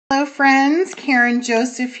friends. Karen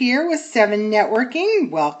Joseph here with SEVENnetworking.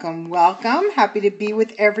 Welcome, welcome. Happy to be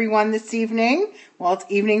with everyone this evening. Well, it's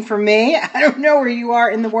evening for me. I don't know where you are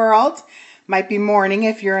in the world. Might be morning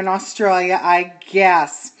if you're in Australia, I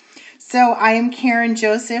guess. So I am Karen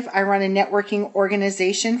Joseph. I run a networking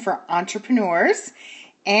organization for entrepreneurs,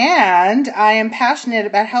 and I am passionate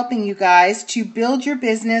about helping you guys to build your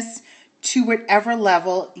business to whatever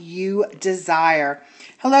level you desire.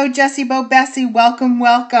 Hello, Jessie Bo Bessie. Welcome,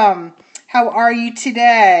 welcome. How are you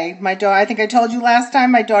today? I think I told you last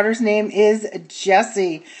time, my daughter's name is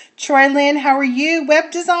Jessie. Troy Lynn, how are you?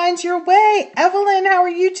 Web Design's your way. Evelyn, how are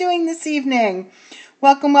you doing this evening?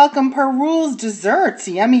 Welcome, welcome. Per Rules Desserts.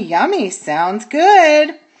 Yummy, yummy. Sounds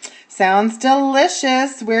good. Sounds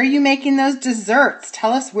delicious. Where are you making those desserts?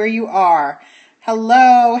 Tell us where you are.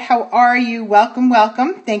 Hello, how are you? Welcome,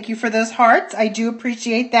 welcome. Thank you for those hearts. I do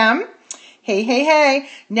appreciate them. Hey, hey, hey.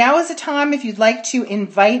 Now is the time if you'd like to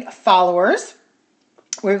invite followers.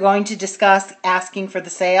 We're going to discuss asking for the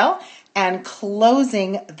sale and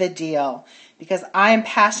closing the deal, because I am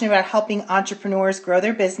passionate about helping entrepreneurs grow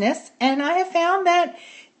their business, and I have found that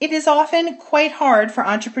it is often quite hard for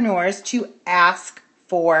entrepreneurs to ask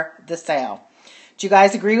for the sale. Do you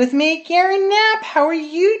guys agree with me? Gary Knapp, how are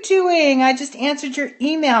you doing? I just answered your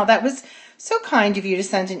email. That was so kind of you to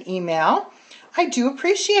send an email. I do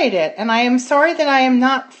appreciate it. And I am sorry that I am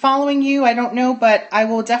not following you. I don't know, but I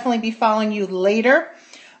will definitely be following you later.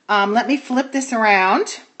 Let me flip this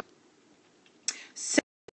around so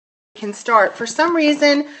we can start. For some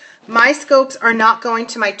reason, my scopes are not going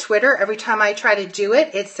to my Twitter. Every time I try to do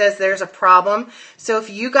it, it says there's a problem. So if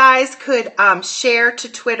you guys could share to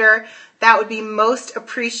Twitter, that would be most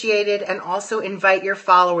appreciated, and also invite your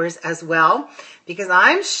followers as well, because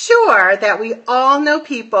I'm sure that we all know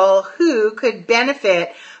people who could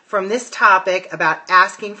benefit from this topic about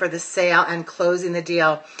asking for the sale and closing the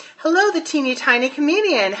deal. Hello, the teeny tiny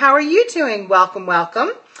comedian. How are you doing? Welcome,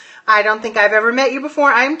 welcome. I don't think I've ever met you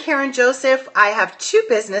before. I'm Karen Joseph. I have two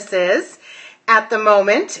businesses at the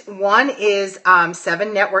moment. One is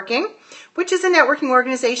SEVENnetworking, which is a networking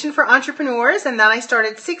organization for entrepreneurs, and that I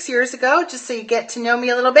started 6 years ago, just so you get to know me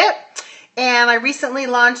a little bit. And I recently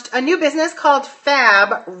launched a new business called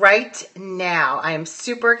Fab Right Now. I am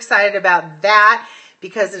super excited about that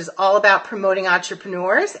because it is all about promoting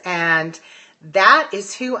entrepreneurs, and that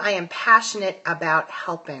is who I am passionate about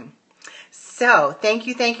helping. So thank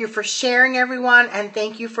you for sharing, everyone, and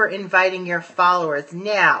thank you for inviting your followers.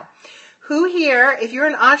 Now, who here, if you're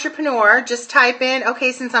an entrepreneur, just type in,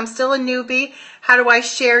 okay, since I'm still a newbie, how do I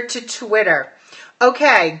share to Twitter?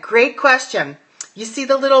 Okay, great question. You see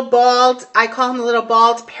the little bald, I call him the little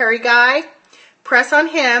bald Perry guy? Press on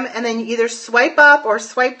him, and then you either swipe up or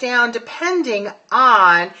swipe down, depending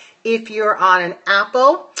on if you're on an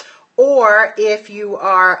Apple or if you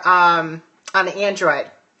are on an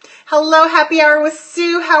Android. Hello, Happy Hour with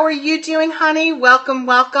Sue. How are you doing, honey? Welcome,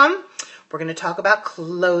 welcome. We're going to talk about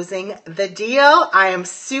closing the deal. I am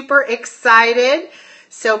super excited.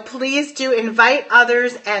 So please do invite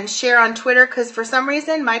others and share on Twitter, because for some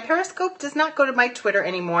reason my Periscope does not go to my Twitter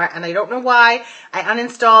anymore, and I don't know why. I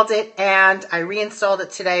uninstalled it and I reinstalled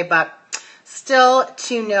it today, but still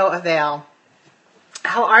to no avail.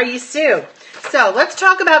 How are you, Sue? So let's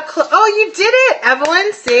talk about, oh, you did it,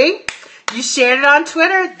 Evelyn. See, you shared it on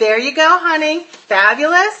Twitter. There you go, honey.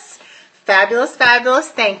 Fabulous. Fabulous, fabulous.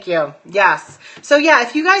 Thank you. Yes. So yeah,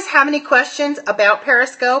 if you guys have any questions about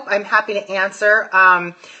Periscope, I'm happy to answer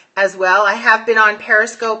as well. I have been on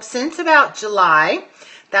Periscope since about July.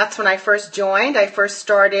 That's when I first joined. I first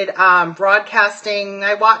started broadcasting.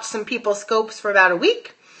 I watched some people's scopes for about a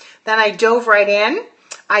week. Then I dove right in.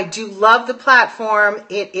 I do love the platform.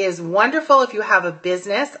 It is wonderful if you have a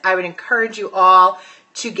business. I would encourage you all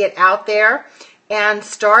to get out there and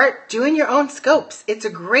start doing your own scopes. It's a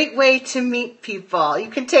great way to meet people. You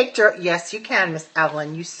can take, yes, you can, Miss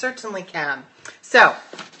Evelyn. You certainly can. So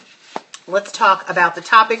let's talk about the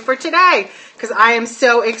topic for today, because I am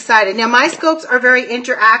so excited. Now, my scopes are very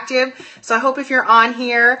interactive, so I hope if you're on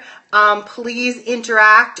here, please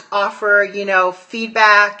interact, offer,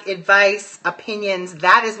 feedback, advice, opinions.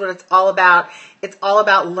 That is what it's all about. It's all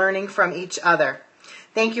about learning from each other.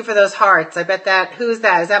 Thank you for those hearts. I bet that, who's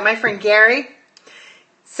that? Is that my friend Gary?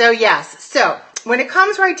 So yes, so when it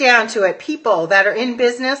comes right down to it, people that are in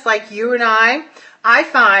business like you and I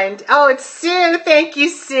find, oh, it's Sue. Thank you,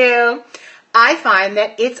 Sue. I find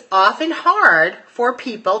that it's often hard for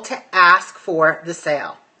people to ask for the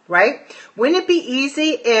sale, right? Wouldn't it be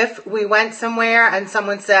easy if we went somewhere and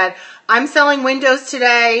someone said, I'm selling windows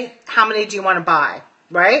today. How many do you want to buy,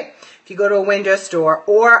 right? If you go to a window store,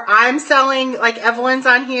 or I'm selling, like Evelyn's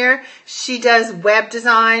on here, she does web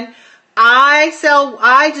design.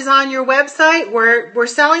 I design your website. We're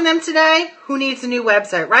selling them today. Who needs a new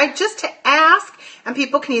website, right? Just to ask, and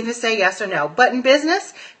people can either say yes or no. But in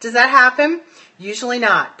business, does that happen? Usually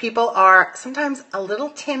not. People are sometimes a little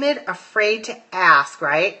timid, afraid to ask,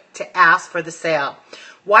 right? To ask for the sale.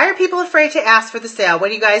 Why are people afraid to ask for the sale? What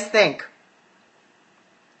do you guys think?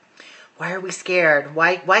 Why are we scared?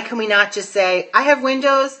 Why can we not just say, I have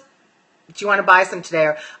windows, do you want to buy some today?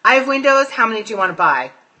 Or I have windows, how many do you want to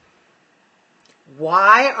buy?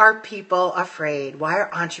 Why are people afraid? Why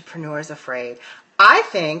are entrepreneurs afraid? I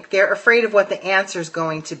think they're afraid of what the answer is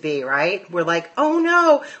going to be, right? We're like, oh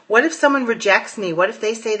no, what if someone rejects me? What if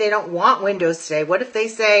they say they don't want windows today? What if they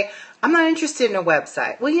say, I'm not interested in a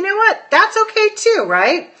website? Well, you know what? That's okay too,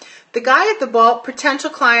 right? The guy at the ball, potential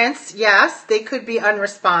clients, yes, they could be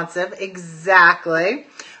unresponsive. Exactly.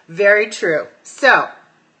 Very true. So,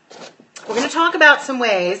 we're going to talk about some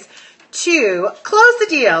ways to close the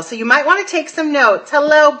deal. So you might want to take some notes.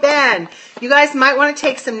 Hello, Ben. You guys might want to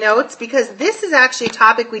take some notes because this is actually a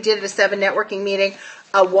topic we did at a Seven Networking meeting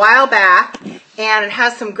a while back, and it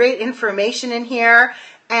has some great information in here.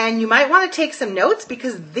 And you might want to take some notes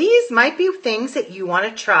because these might be things that you want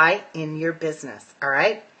to try in your business. All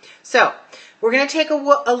right? So we're going to take a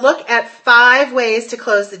look at 5 ways to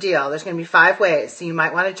close the deal. There's going to be 5 ways, so you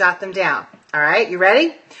might want to jot them down. All right? You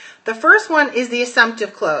ready? The first one is the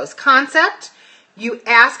assumptive close concept. You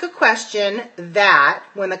ask a question that,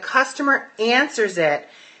 when the customer answers it,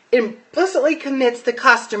 implicitly commits the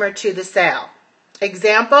customer to the sale.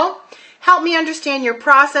 Example, help me understand your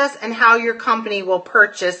process and how your company will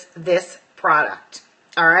purchase this product.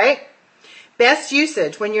 All right? Best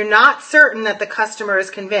usage, when you're not certain that the customer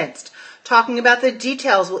is convinced. Talking about the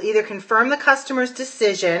details will either confirm the customer's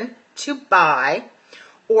decision to buy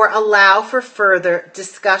or allow for further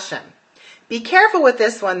discussion. Be careful with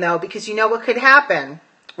this one, though, because you know what could happen,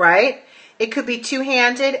 right? It could be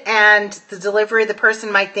two-handed, and the delivery, the person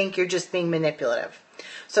might think you're just being manipulative.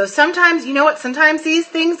 So sometimes, you know what, sometimes these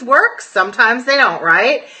things work, sometimes they don't,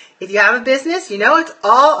 right? If you have a business, you know it's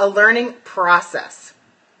all a learning process.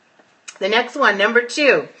 The next one, number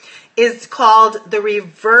 2, is called the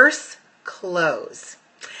reverse close.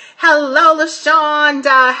 Hello,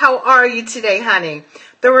 LaShonda. How are you today, honey?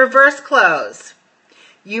 The reverse close.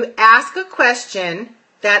 You ask a question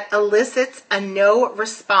that elicits a no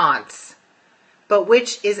response, but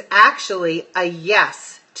which is actually a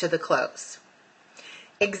yes to the close.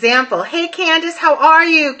 Example, hey Candace, how are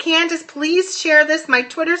you? Candace, please share this. My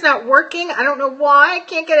Twitter's not working. I don't know why. I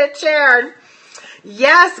can't get it shared.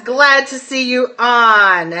 Yes, glad to see you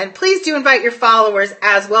on. And please do invite your followers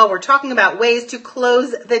as well. We're talking about ways to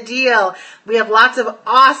close the deal. We have lots of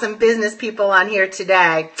awesome business people on here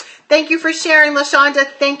today. Thank you for sharing, LaShonda.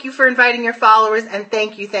 Thank you for inviting your followers. And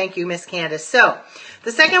thank you, Miss Candace. So,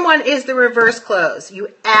 the second one is the reverse close.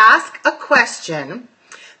 You ask a question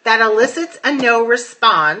that elicits a no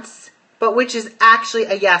response, but which is actually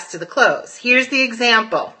a yes to the close. Here's the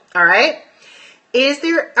example, all right? Is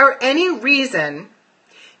there any reason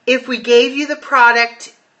if we gave you the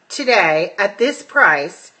product today at this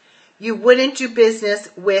price, you wouldn't do business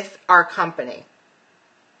with our company?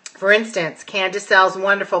 For instance, Candace sells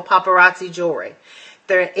wonderful paparazzi jewelry.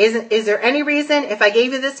 Is there any reason if I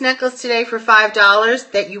gave you this necklace today for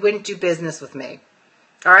 $5 that you wouldn't do business with me?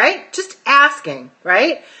 All right? Just asking,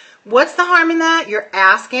 right? What's the harm in that? You're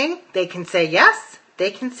asking. They can say yes.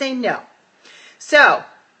 They can say no. So,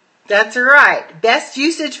 that's right. Best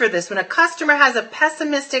usage for this, when a customer has a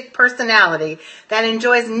pessimistic personality that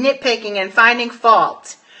enjoys nitpicking and finding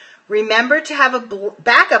fault, remember to have a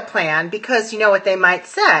backup plan, because you know what they might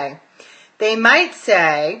say. They might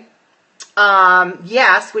say,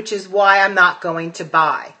 yes, which is why I'm not going to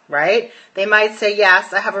buy, right? They might say,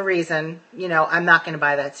 yes, I have a reason, I'm not going to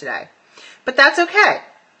buy that today. But that's okay.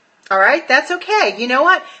 All right, that's okay. You know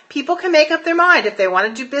what? People can make up their mind if they want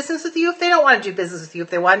to do business with you, if they don't want to do business with you, if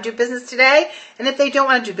they want to do business today, and if they don't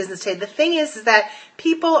want to do business today. The thing is that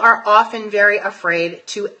people are often very afraid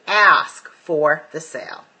to ask for the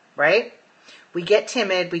sale, right? We get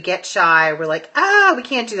timid, we get shy, we're like, we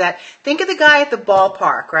can't do that. Think of the guy at the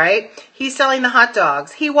ballpark, right? He's selling the hot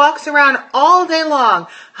dogs. He walks around all day long.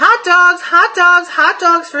 Hot dogs, hot dogs, hot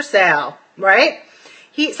dogs for sale, right?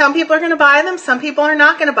 Some people are going to buy them, some people are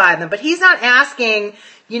not going to buy them, but he's not asking,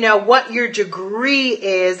 what your degree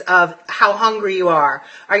is of how hungry you are.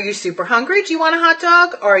 Are you super hungry? Do you want a hot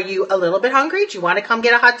dog? Or are you a little bit hungry? Do you want to come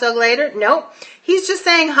get a hot dog later? No. He's just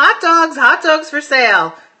saying hot dogs for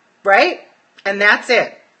sale, right? And that's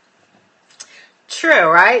it. True,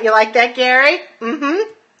 right? You like that, Gary?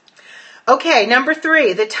 Mm-hmm. Okay, number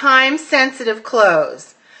 3, the time-sensitive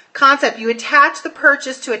close. Concept, you attach the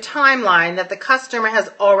purchase to a timeline that the customer has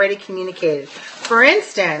already communicated. For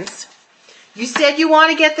instance, you said you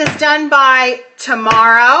want to get this done by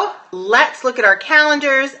tomorrow. Let's look at our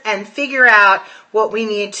calendars and figure out what we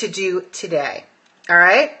need to do today. All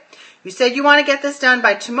right? You said you want to get this done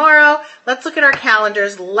by tomorrow. Let's look at our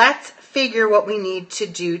calendars. Let's figure what we need to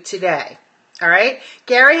do today. All right?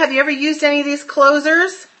 Gary, have you ever used any of these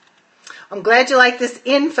closers? I'm glad you like this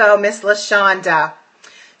info, Miss LaShonda.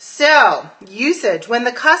 So, usage. When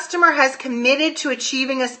the customer has committed to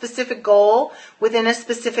achieving a specific goal within a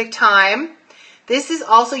specific time, this is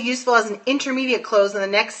also useful as an intermediate close in the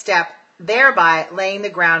next step, thereby laying the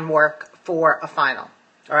groundwork for a final.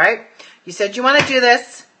 All right? You said you want to do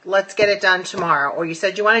this. Let's get it done tomorrow. Or you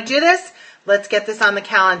said you want to do this. Let's get this on the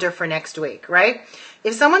calendar for next week, right?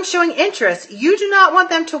 If someone's showing interest, you do not want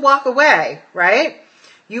them to walk away, right?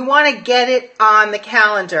 You want to get it on the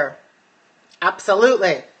calendar.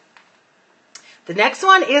 Absolutely. The next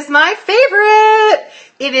one is my favorite.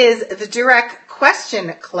 It is the direct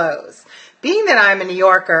question close. Being that I'm a New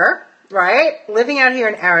Yorker, right, living out here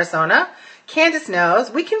in Arizona, Candace knows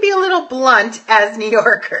we can be a little blunt as New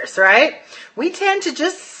Yorkers, right? We tend to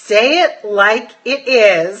just say it like it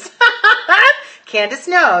is. Candace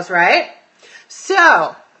knows, right?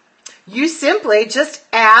 So, you simply just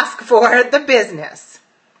ask for the business,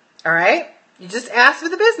 all right? You just ask for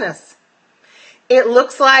the business. It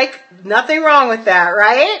looks like nothing wrong with that,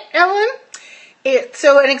 right, Evelyn?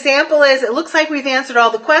 So an example is, it looks like we've answered all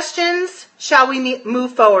the questions. Shall we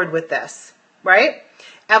move forward with this, right?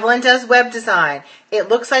 Evelyn does web design. It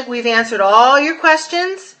looks like we've answered all your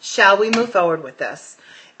questions. Shall we move forward with this?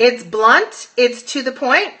 It's blunt. It's to the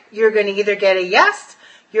point. You're going to either get a yes,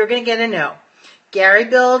 you're going to get a no. Gary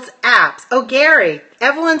builds apps. Oh, Gary,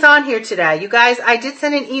 Evelyn's on here today. You guys, I did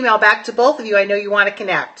send an email back to both of you. I know you want to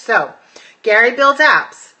connect. So, Gary builds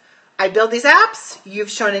apps. I build these apps. You've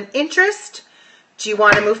shown an interest. Do you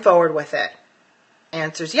want to move forward with it?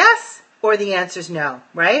 Answer's yes, or the answer's no,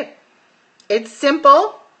 right? It's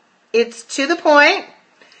simple. It's to the point.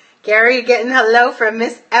 Gary, you're getting hello from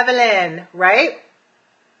Miss Evelyn, right?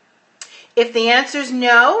 If the answer's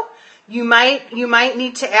no, you might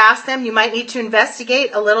need to ask them. You might need to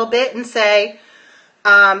investigate a little bit and say,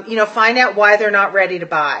 find out why they're not ready to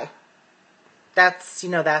buy. That's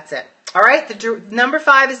it. All right. Number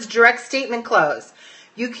 5 is the direct statement close.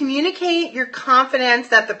 You communicate your confidence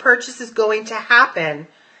that the purchase is going to happen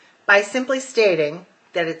by simply stating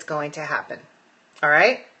that it's going to happen. All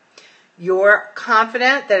right? You're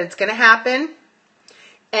confident that it's going to happen,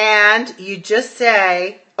 and you just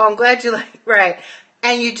say, oh, I'm glad you like, right.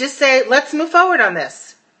 And you just say, let's move forward on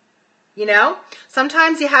this.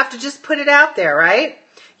 Sometimes you have to just put it out there, right?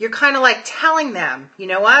 You're kind of like telling them, you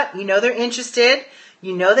know what? You know they're interested.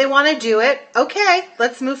 You know they want to do it. Okay,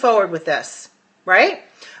 let's move forward with this, right?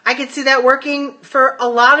 I could see that working for a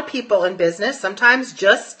lot of people in business. Sometimes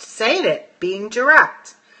just saying it, being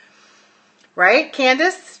direct, right?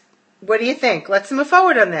 Candace, what do you think? Let's move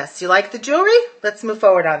forward on this. You like the jewelry? Let's move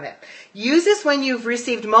forward on it. Use this when you've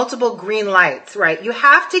received multiple green lights, right? You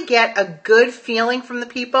have to get a good feeling from the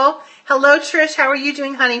people. Hello, Trish. How are you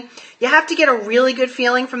doing, honey? You have to get a really good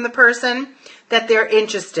feeling from the person that they're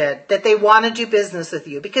interested, that they want to do business with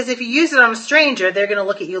you. Because if you use it on a stranger, they're going to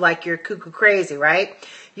look at you like you're cuckoo crazy, right?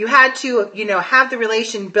 You had to, have the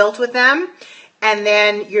relation built with them, and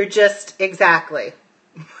then you're just exactly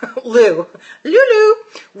Lulu.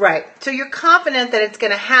 Right. So you're confident that it's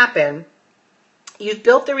going to happen. You've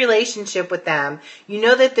built the relationship with them. You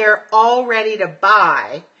know that they're all ready to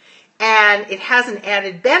buy, and it has an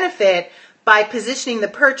added benefit by positioning the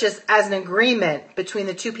purchase as an agreement between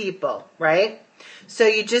the two people, right? So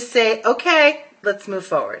you just say, okay, let's move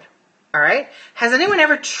forward. All right. Has anyone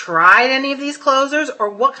ever tried any of these closers, or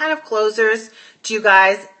what kind of closers do you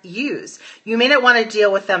guys use? You may not want to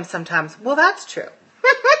deal with them sometimes. Well, that's true.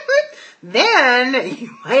 Then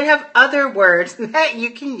you might have other words that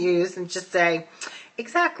you can use and just say,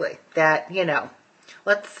 exactly, that,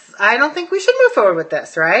 I don't think we should move forward with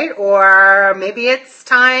this, right? Or maybe it's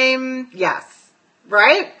time, yes,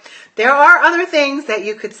 right? There are other things that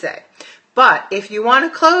you could say. But if you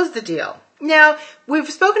want to close the deal, now, we've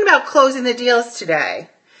spoken about closing the deals today.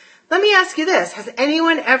 Let me ask you this. Has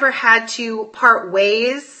anyone ever had to part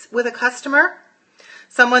ways with a customer?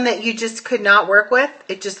 Someone that you just could not work with?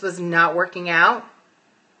 It just was not working out?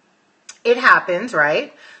 It happens,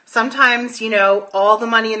 right? Sometimes, all the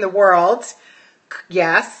money in the world,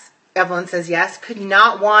 yes, Evelyn says yes, could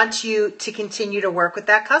not want you to continue to work with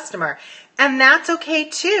that customer. And that's okay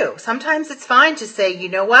too. Sometimes it's fine to say, you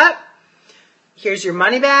know what? here's your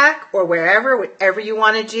money back, or whatever you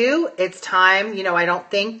want to do. It's time. I don't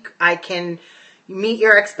think I can meet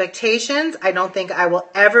your expectations. I don't think I will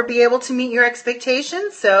ever be able to meet your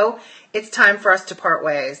expectations. So it's time for us to part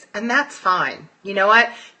ways. And that's fine. You know what?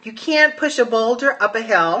 You can't push a boulder up a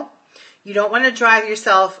hill. You don't want to drive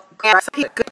yourself crazy.